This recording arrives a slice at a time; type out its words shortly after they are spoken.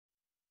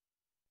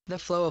the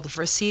flow of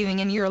receiving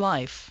in your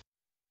life.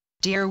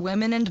 Dear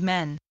women and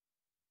men,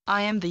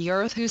 I am the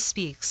earth who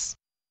speaks.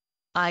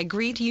 I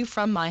greet you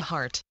from my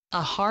heart,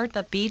 a heart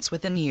that beats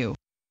within you.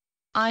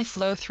 I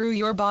flow through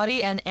your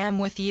body and am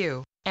with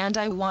you, and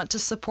I want to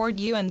support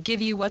you and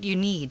give you what you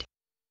need.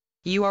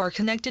 You are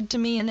connected to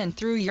me in and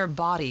through your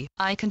body.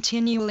 I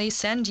continually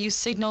send you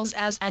signals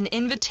as an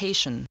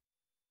invitation.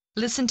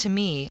 Listen to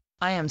me,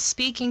 I am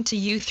speaking to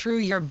you through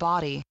your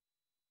body.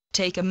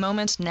 Take a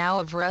moment now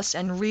of rest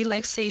and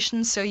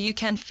relaxation so you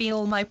can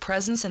feel my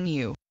presence in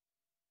you.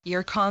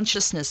 Your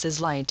consciousness is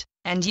light,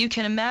 and you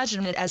can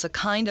imagine it as a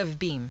kind of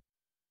beam.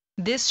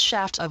 This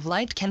shaft of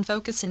light can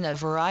focus in a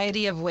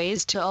variety of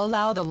ways to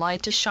allow the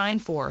light to shine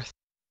forth.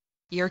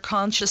 Your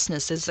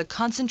consciousness is a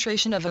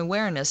concentration of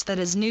awareness that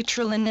is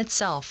neutral in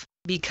itself,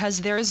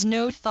 because there is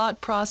no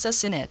thought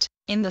process in it,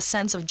 in the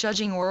sense of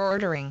judging or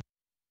ordering.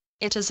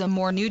 It is a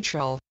more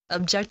neutral,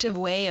 objective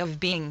way of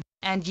being,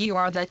 and you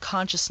are that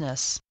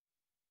consciousness.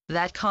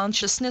 That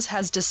consciousness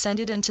has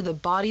descended into the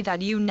body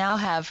that you now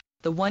have,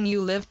 the one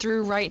you live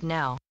through right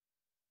now.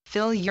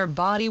 Fill your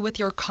body with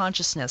your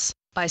consciousness,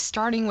 by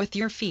starting with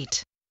your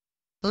feet.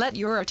 Let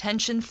your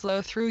attention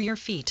flow through your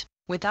feet,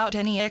 without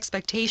any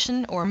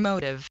expectation or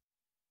motive.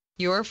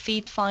 Your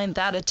feet find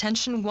that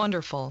attention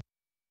wonderful.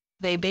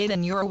 They bathe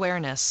in your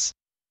awareness.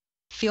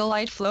 Feel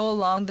light flow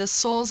along the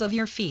soles of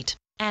your feet,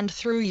 and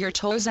through your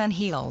toes and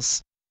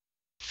heels.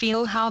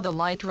 Feel how the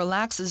light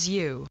relaxes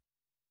you.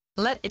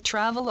 Let it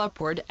travel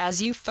upward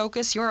as you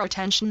focus your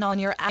attention on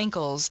your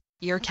ankles,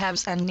 your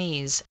calves and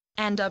knees,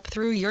 and up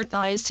through your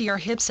thighs to your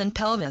hips and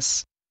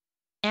pelvis.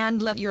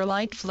 And let your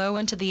light flow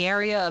into the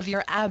area of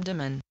your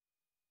abdomen.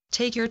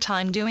 Take your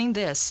time doing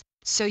this,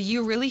 so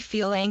you really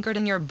feel anchored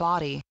in your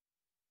body.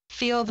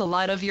 Feel the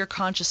light of your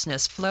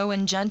consciousness flow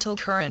in gentle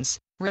currents,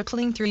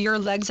 rippling through your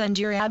legs and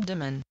your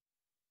abdomen.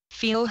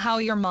 Feel how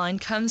your mind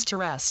comes to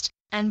rest,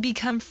 and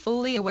become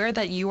fully aware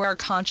that you are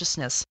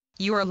consciousness,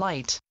 you are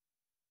light.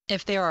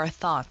 If there are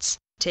thoughts,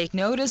 take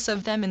notice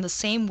of them in the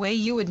same way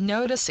you would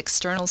notice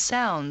external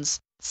sounds,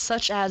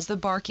 such as the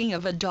barking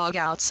of a dog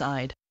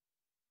outside.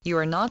 You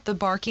are not the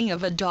barking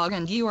of a dog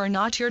and you are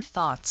not your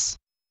thoughts.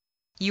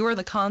 You are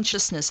the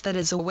consciousness that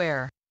is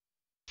aware.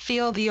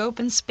 Feel the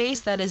open space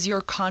that is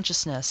your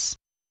consciousness.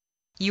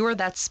 You are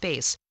that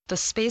space, the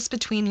space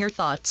between your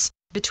thoughts,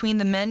 between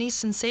the many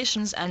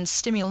sensations and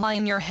stimuli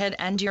in your head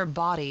and your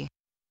body.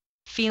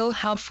 Feel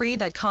how free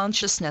that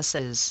consciousness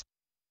is.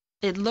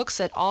 It looks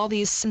at all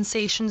these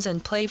sensations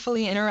and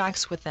playfully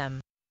interacts with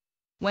them.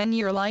 When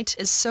your light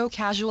is so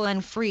casual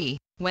and free,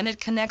 when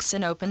it connects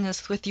in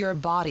openness with your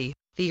body,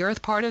 the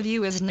earth part of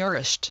you is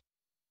nourished.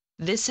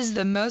 This is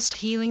the most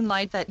healing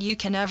light that you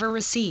can ever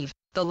receive,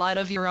 the light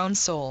of your own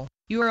soul,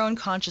 your own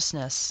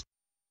consciousness.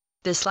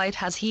 This light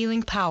has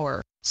healing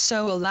power,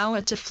 so allow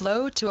it to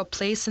flow to a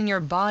place in your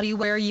body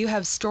where you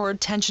have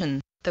stored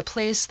tension, the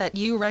place that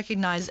you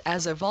recognize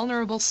as a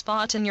vulnerable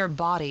spot in your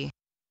body.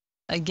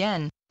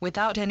 Again,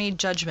 without any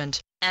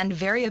judgment, and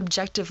very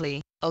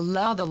objectively,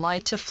 allow the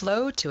light to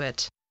flow to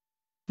it.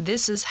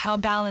 This is how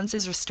balance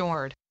is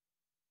restored.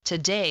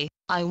 Today,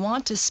 I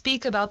want to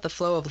speak about the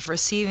flow of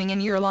receiving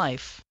in your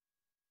life.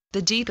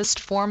 The deepest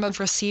form of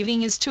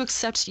receiving is to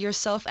accept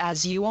yourself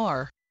as you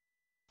are.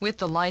 With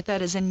the light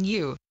that is in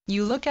you,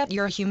 you look at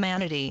your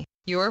humanity,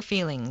 your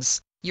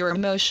feelings, your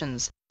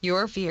emotions,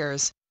 your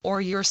fears, or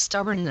your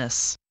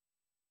stubbornness.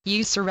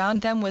 You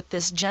surround them with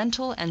this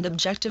gentle and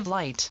objective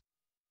light.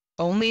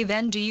 Only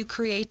then do you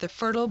create the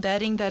fertile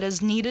bedding that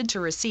is needed to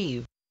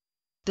receive.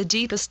 The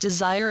deepest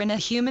desire in a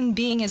human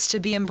being is to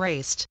be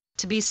embraced,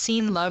 to be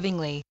seen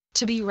lovingly,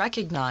 to be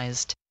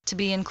recognized, to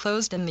be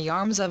enclosed in the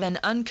arms of an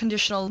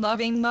unconditional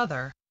loving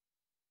mother.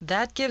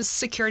 That gives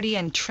security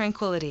and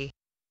tranquility.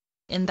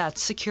 In that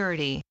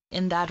security,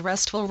 in that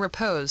restful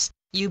repose,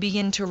 you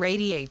begin to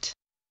radiate.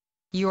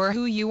 You are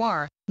who you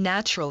are,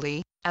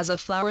 naturally, as a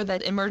flower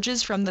that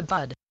emerges from the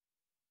bud.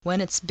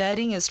 When its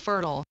bedding is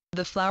fertile,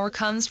 the flower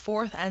comes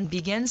forth and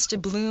begins to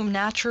bloom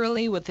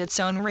naturally with its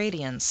own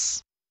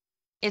radiance.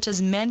 It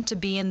is meant to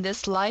be in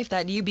this life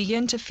that you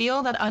begin to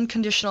feel that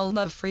unconditional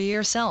love for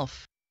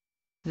yourself.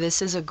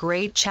 This is a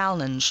great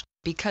challenge,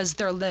 because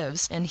there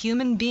lives in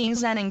human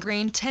beings an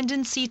ingrained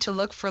tendency to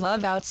look for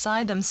love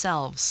outside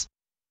themselves.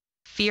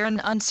 Fear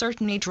and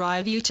uncertainty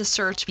drive you to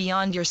search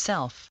beyond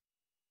yourself.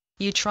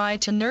 You try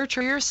to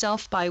nurture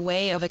yourself by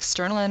way of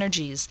external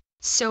energies,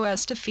 so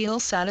as to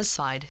feel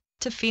satisfied,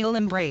 to feel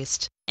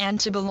embraced, and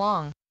to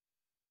belong.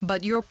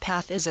 But your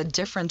path is a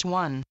different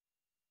one.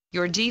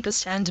 Your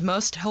deepest and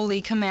most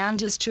holy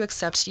command is to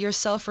accept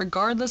yourself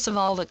regardless of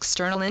all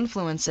external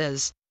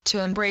influences, to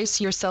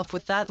embrace yourself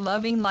with that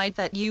loving light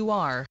that you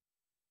are.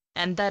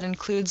 And that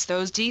includes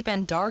those deep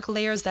and dark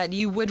layers that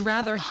you would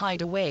rather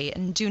hide away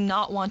and do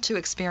not want to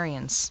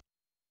experience.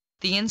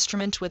 The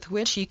instrument with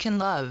which you can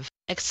love,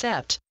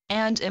 accept,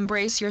 and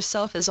embrace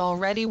yourself is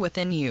already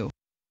within you.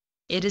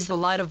 It is the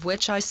light of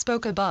which I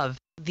spoke above,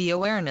 the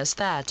awareness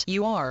that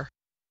you are.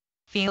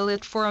 Feel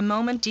it for a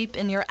moment deep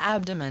in your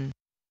abdomen.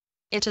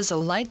 It is a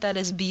light that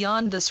is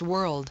beyond this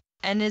world,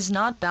 and is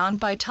not bound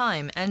by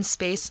time and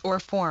space or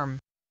form.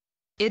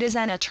 It is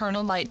an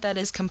eternal light that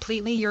is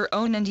completely your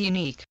own and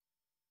unique.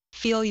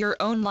 Feel your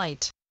own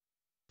light.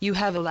 You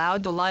have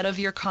allowed the light of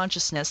your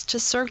consciousness to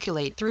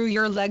circulate through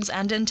your legs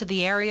and into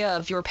the area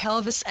of your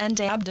pelvis and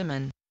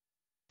abdomen.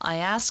 I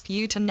ask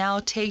you to now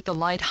take the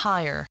light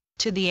higher,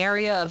 to the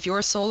area of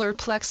your solar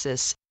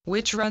plexus,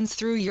 which runs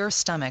through your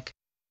stomach.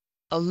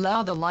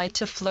 Allow the light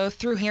to flow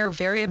through here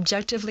very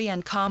objectively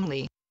and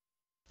calmly.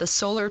 The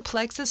solar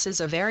plexus is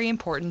a very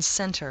important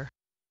center.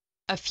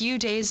 A few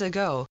days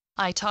ago,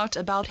 I talked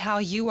about how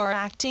you are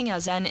acting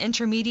as an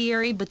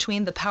intermediary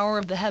between the power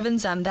of the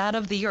heavens and that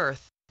of the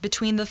earth,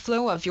 between the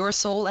flow of your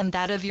soul and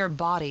that of your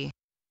body.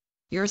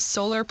 Your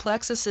solar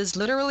plexus is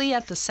literally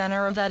at the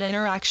center of that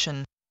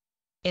interaction.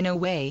 In a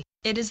way,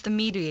 it is the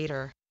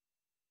mediator.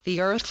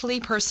 The earthly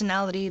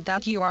personality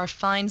that you are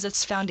finds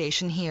its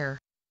foundation here.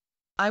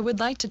 I would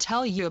like to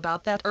tell you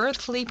about that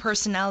earthly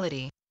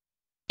personality.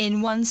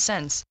 In one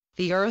sense,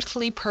 the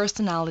earthly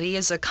personality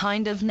is a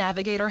kind of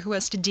navigator who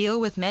has to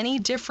deal with many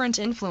different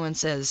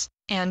influences,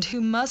 and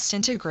who must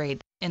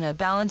integrate, in a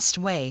balanced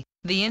way,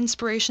 the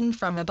inspiration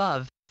from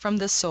above, from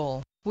the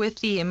soul, with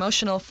the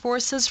emotional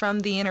forces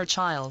from the inner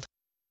child.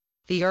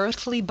 The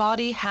earthly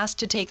body has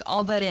to take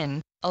all that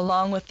in,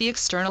 along with the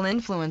external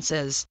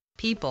influences,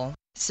 people,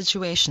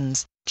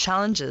 situations,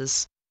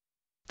 challenges.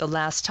 The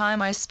last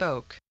time I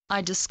spoke,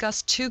 I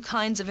discussed two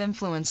kinds of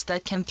influence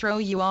that can throw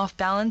you off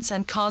balance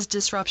and cause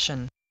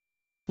disruption.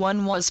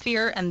 One was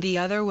fear and the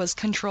other was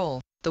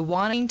control, the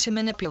wanting to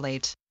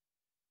manipulate.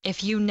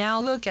 If you now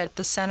look at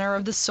the center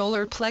of the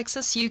solar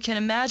plexus, you can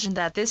imagine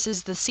that this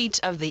is the seat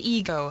of the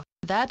ego,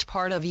 that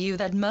part of you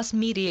that must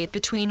mediate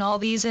between all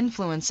these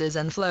influences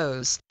and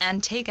flows,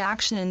 and take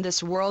action in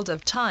this world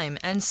of time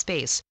and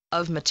space,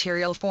 of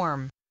material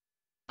form.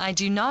 I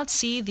do not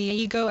see the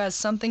ego as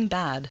something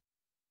bad.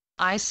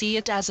 I see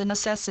it as a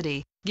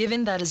necessity,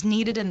 given that is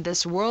needed in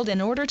this world in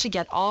order to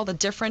get all the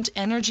different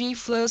energy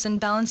flows in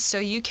balance so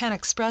you can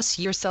express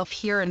yourself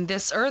here in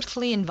this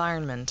earthly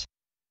environment.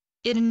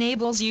 It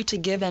enables you to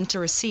give and to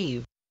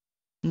receive.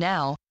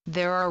 Now,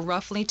 there are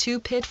roughly two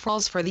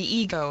pitfalls for the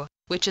ego,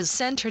 which is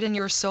centered in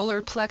your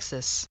solar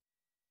plexus.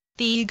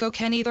 The ego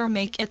can either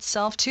make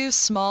itself too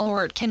small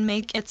or it can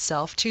make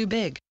itself too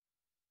big.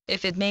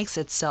 If it makes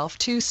itself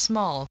too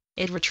small,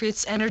 it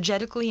retreats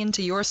energetically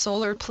into your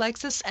solar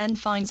plexus and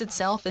finds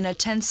itself in a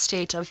tense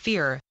state of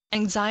fear,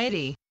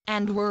 anxiety,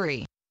 and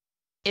worry.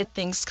 It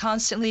thinks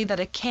constantly that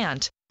it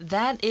can't,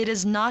 that it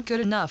is not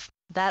good enough,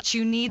 that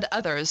you need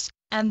others,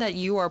 and that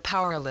you are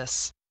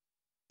powerless.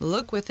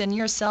 Look within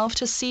yourself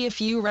to see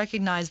if you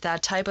recognize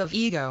that type of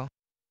ego.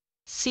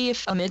 See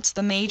if amidst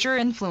the major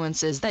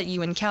influences that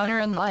you encounter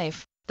in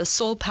life, the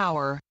soul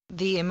power,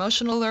 the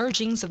emotional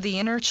urgings of the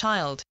inner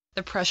child,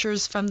 the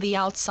pressures from the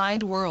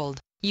outside world,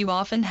 you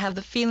often have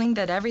the feeling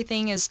that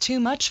everything is too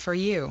much for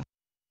you.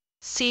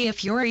 See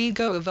if your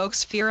ego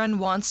evokes fear and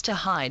wants to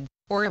hide,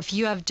 or if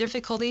you have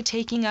difficulty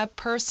taking up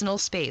personal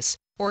space,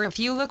 or if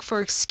you look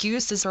for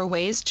excuses or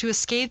ways to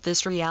escape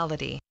this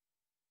reality.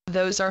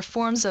 Those are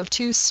forms of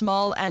too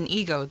small an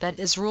ego that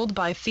is ruled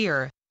by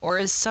fear, or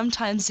is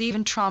sometimes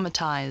even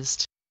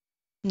traumatized.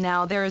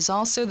 Now there is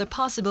also the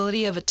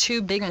possibility of a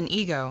too big an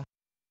ego.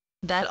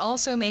 That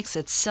also makes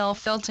itself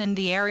felt in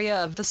the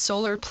area of the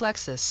solar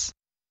plexus.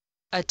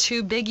 A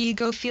too big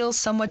ego feels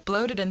somewhat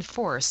bloated and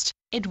forced,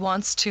 it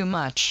wants too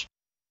much.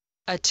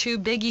 A too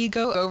big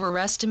ego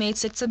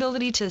overestimates its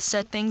ability to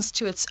set things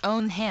to its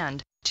own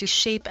hand, to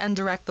shape and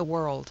direct the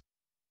world.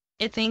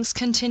 It thinks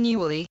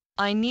continually,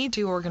 I need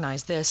to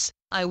organize this,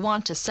 I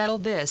want to settle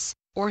this,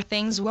 or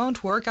things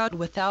won't work out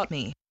without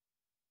me.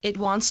 It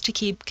wants to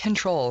keep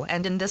control,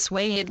 and in this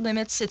way it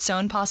limits its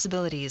own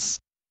possibilities.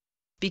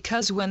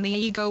 Because when the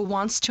ego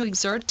wants to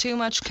exert too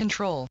much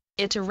control,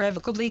 it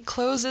irrevocably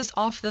closes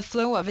off the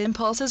flow of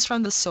impulses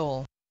from the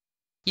soul.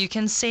 You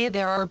can say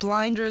there are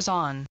blinders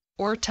on,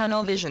 or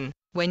tunnel vision,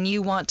 when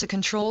you want to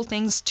control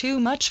things too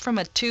much from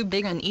a too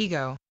big an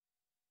ego.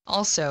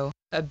 Also,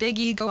 a big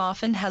ego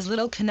often has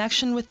little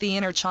connection with the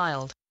inner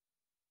child.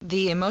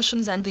 The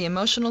emotions and the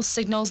emotional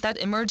signals that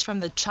emerge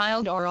from the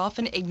child are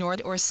often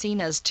ignored or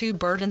seen as too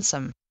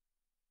burdensome.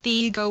 The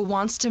ego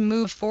wants to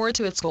move forward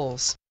to its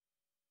goals.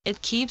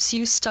 It keeps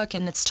you stuck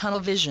in its tunnel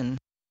vision.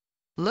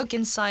 Look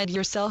inside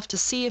yourself to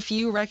see if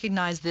you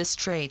recognize this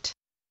trait.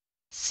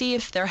 See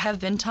if there have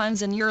been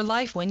times in your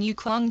life when you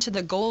clung to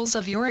the goals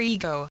of your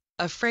ego,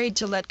 afraid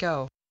to let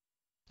go.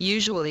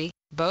 Usually,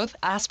 both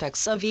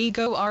aspects of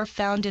ego are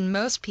found in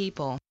most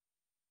people.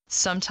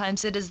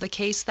 Sometimes it is the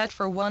case that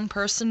for one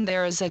person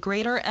there is a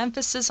greater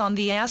emphasis on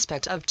the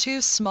aspect of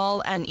too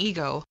small an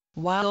ego,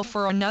 while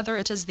for another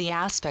it is the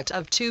aspect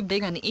of too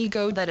big an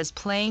ego that is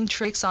playing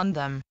tricks on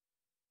them.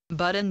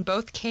 But in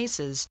both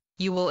cases,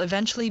 you will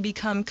eventually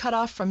become cut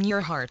off from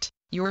your heart,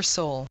 your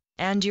soul,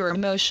 and your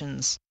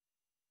emotions.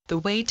 The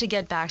way to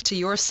get back to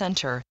your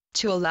center,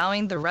 to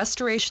allowing the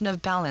restoration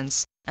of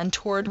balance, and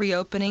toward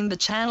reopening the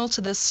channel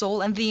to the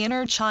soul and the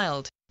inner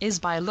child, is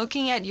by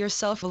looking at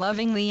yourself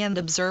lovingly and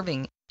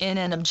observing, in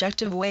an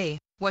objective way,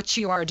 what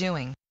you are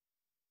doing.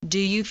 Do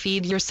you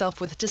feed yourself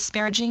with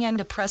disparaging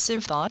and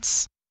oppressive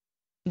thoughts?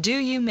 Do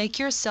you make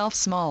yourself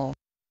small?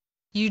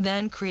 You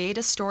then create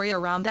a story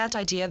around that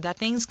idea that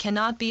things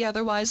cannot be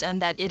otherwise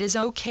and that it is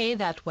okay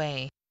that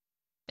way.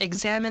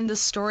 Examine the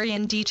story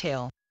in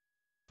detail.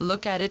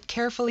 Look at it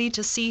carefully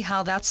to see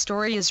how that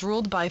story is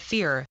ruled by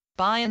fear,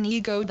 by an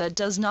ego that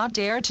does not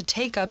dare to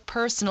take up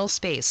personal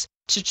space,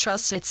 to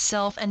trust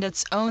itself and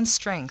its own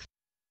strength.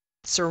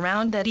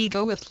 Surround that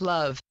ego with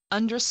love,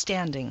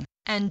 understanding,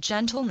 and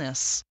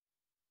gentleness.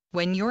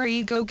 When your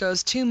ego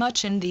goes too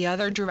much in the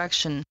other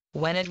direction,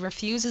 when it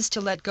refuses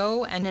to let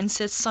go and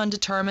insists on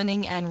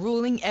determining and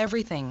ruling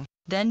everything,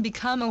 then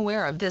become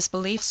aware of this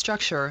belief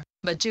structure,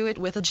 but do it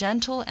with a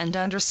gentle and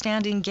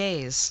understanding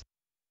gaze.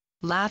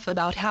 Laugh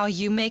about how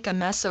you make a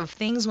mess of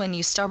things when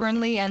you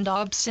stubbornly and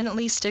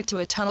obstinately stick to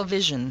a tunnel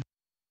vision.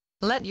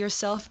 Let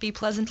yourself be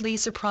pleasantly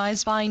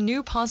surprised by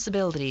new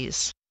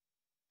possibilities.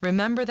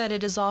 Remember that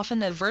it is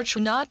often a virtue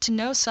not to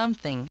know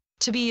something,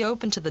 to be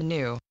open to the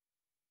new.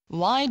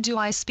 Why do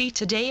I speak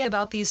today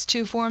about these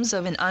two forms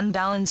of an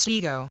unbalanced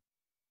ego?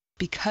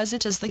 Because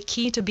it is the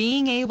key to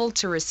being able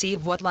to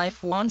receive what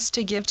life wants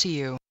to give to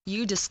you.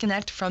 You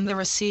disconnect from the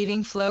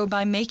receiving flow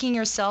by making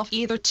yourself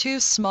either too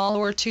small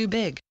or too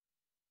big.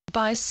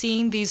 By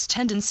seeing these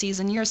tendencies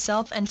in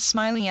yourself and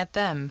smiling at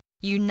them,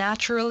 you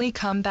naturally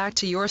come back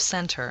to your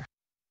center.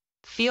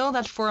 Feel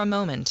that for a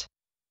moment.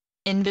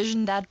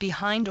 Envision that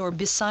behind or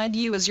beside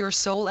you is your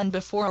soul and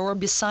before or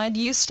beside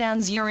you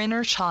stands your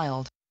inner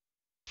child.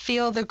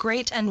 Feel the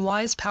great and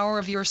wise power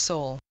of your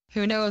soul,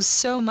 who knows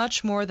so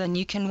much more than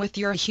you can with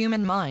your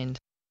human mind.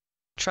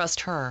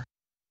 Trust her.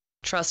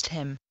 Trust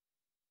him.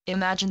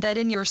 Imagine that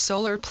in your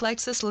solar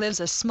plexus lives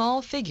a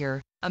small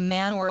figure, a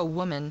man or a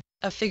woman,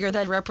 a figure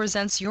that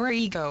represents your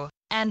ego,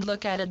 and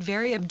look at it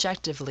very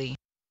objectively.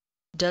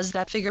 Does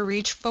that figure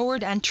reach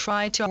forward and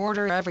try to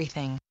order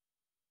everything?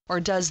 Or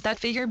does that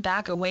figure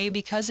back away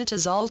because it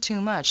is all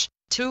too much,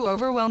 too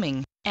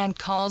overwhelming, and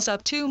calls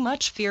up too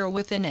much fear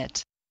within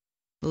it?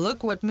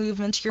 Look what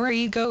movement your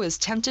ego is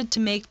tempted to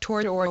make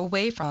toward or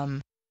away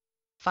from.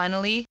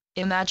 Finally,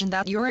 imagine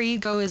that your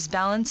ego is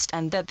balanced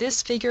and that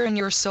this figure in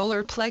your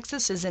solar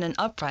plexus is in an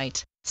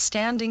upright,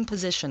 standing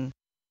position.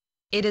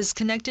 It is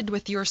connected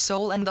with your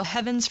soul and the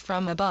heavens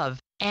from above,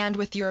 and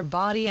with your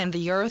body and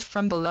the earth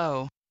from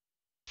below.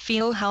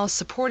 Feel how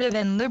supportive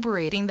and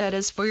liberating that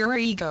is for your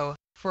ego,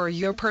 for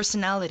your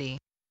personality.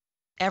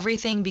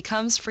 Everything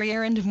becomes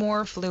freer and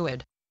more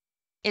fluid.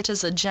 It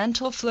is a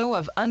gentle flow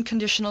of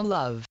unconditional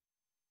love.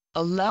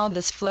 Allow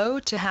this flow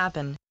to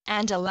happen,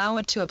 and allow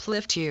it to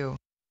uplift you.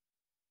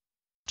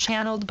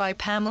 Channeled by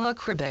Pamela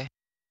Kribbe.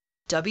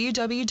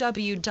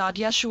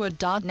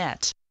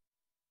 www.yeshua.net